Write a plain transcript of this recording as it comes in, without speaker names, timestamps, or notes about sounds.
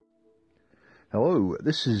Hello,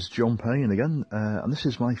 this is John Payne again, and this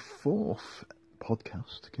is my fourth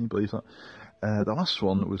podcast. Can you believe that? The last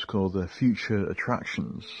one was called Future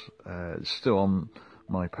Attractions. It's still on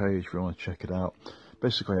my page if you want to check it out.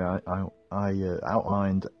 Basically, I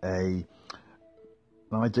outlined an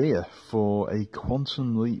idea for a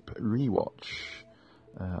Quantum Leap rewatch.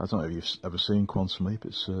 I don't know if you've ever seen Quantum Leap.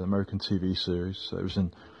 It's an American TV series.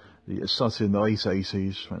 It started in the late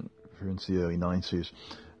 80s, went through into the early 90s.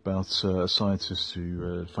 About a scientist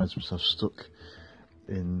who finds himself stuck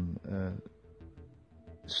in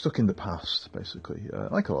the past, basically.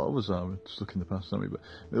 Like a lot of us are stuck in the past, aren't we? But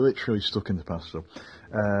we're literally stuck in the past. So,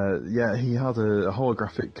 he had a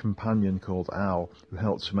holographic companion called Al who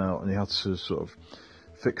helped him out, and he had to sort of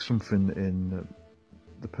fix something in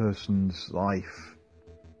the person's life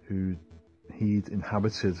who he'd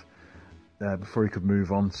inhabited before he could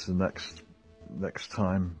move on to the next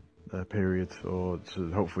time period, or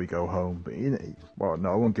to hopefully go home. But well, no,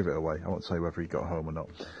 I won't give it away. I won't say whether he got home or not.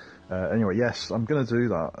 Anyway, yes, I'm going to do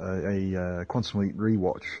that, a Quantum Leap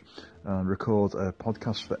rewatch, and record a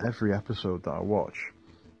podcast for every episode that I watch.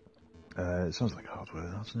 It sounds like hard work,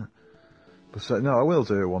 doesn't it? But no, I will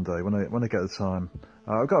do it one day when I get the time.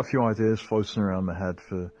 I've got a few ideas floating around my head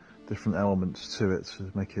for different elements to it to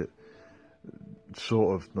make it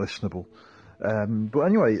sort of listenable. But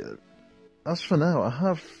anyway, as for now,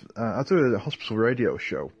 I do a hospital radio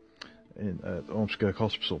show in Ormskirk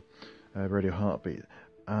Hospital, Radio Heartbeat,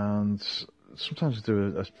 and sometimes I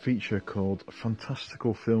do a feature called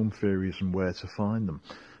Fantastical Film Theories and Where to Find Them.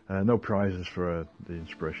 No prizes for the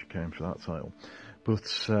inspiration came for that title. But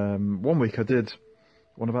 1 week I did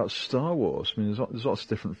one about Star Wars. I mean, there's lots of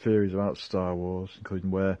different theories about Star Wars, including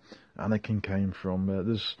where Anakin came from.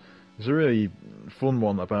 There's a really fun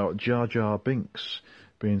one about Jar Jar Binks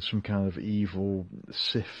being some kind of evil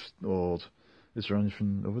Sith Lord. Is there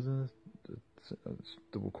anything other than a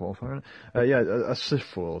double qualifier? A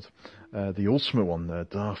Sith Lord. The ultimate one,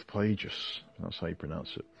 Darth Plagueis. That's how you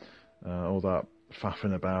pronounce it. All that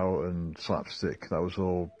faffing about and slapstick, that was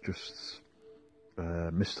all just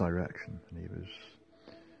misdirection, and he was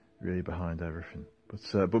really behind everything.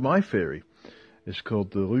 But my theory is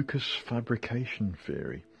called the Lucas fabrication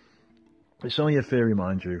theory. It's only a theory,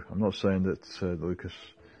 mind you. I'm not saying that Lucas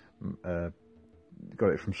got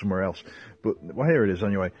it from somewhere else. But well, here it is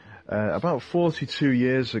anyway. About 42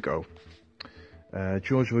 years ago,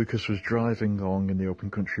 George Lucas was driving along in the open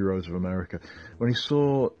country roads of America when he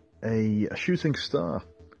saw a shooting star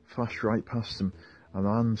flash right past him and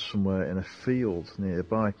land somewhere in a field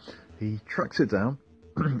nearby. He tracked it down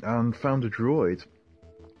and found a droid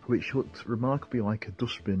which looked remarkably like a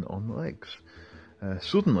dustbin on legs.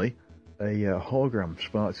 Suddenly, a hologram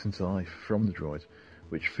sparked into life from the droid,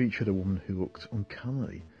 which featured a woman who looked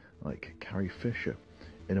uncannily like Carrie Fisher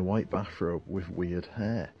in a white bathrobe with weird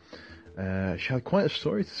hair. She had quite a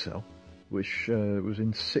story to tell, which was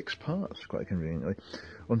in 6 parts, quite conveniently.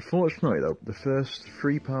 Unfortunately, though, the first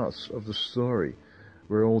 3 parts of the story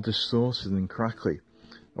were all distorted and crackly.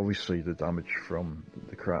 Obviously, the damage from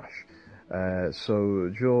the crash.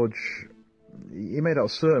 So George, he made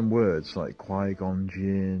out certain words like Qui-Gon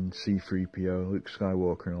Jinn, C-3PO, Luke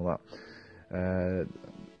Skywalker and all that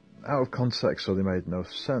out of context, so they made no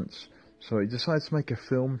sense. So he decided to make a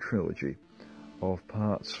film trilogy of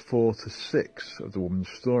parts 4 to 6 of the woman's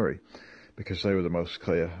story, because they were the most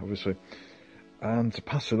clear, obviously, and to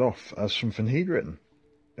pass it off as something he'd written.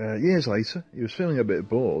 Years later, he was feeling a bit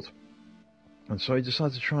bored, and so he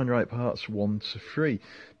decided to try and write parts 1 to 3,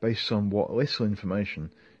 based on what little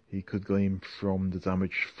information he could glean from the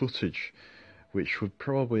damaged footage, which would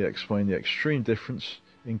probably explain the extreme difference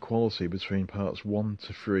in quality between parts 1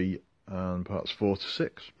 to 3 and parts 4 to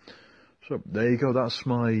 6. So there you go. That's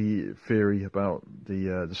my theory about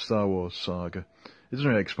the Star Wars saga. It doesn't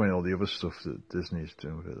really explain all the other stuff that Disney's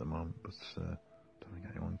doing with it at the moment, but I don't think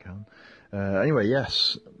anyone can. Anyway,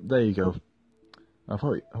 yes, there you go. I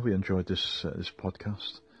hope you enjoyed this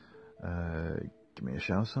podcast. Give me a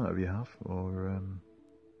shout out if you have, or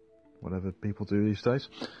whatever people do these days.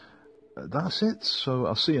 That's it. So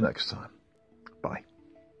I'll see you next time. Bye.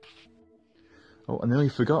 Oh, I nearly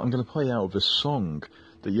forgot. I'm going to play out of a song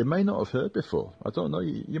that you may not have heard before. I don't know.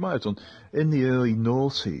 You might have done. In the early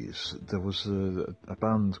noughties, there was a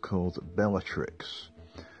band called Bellatrix,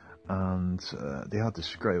 and they had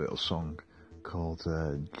this great little song called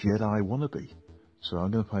Jedi Wannabe. So I'm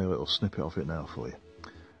going to play a little snippet of it now for you.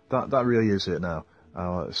 That really is it now.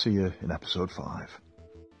 I'll see you in episode 5.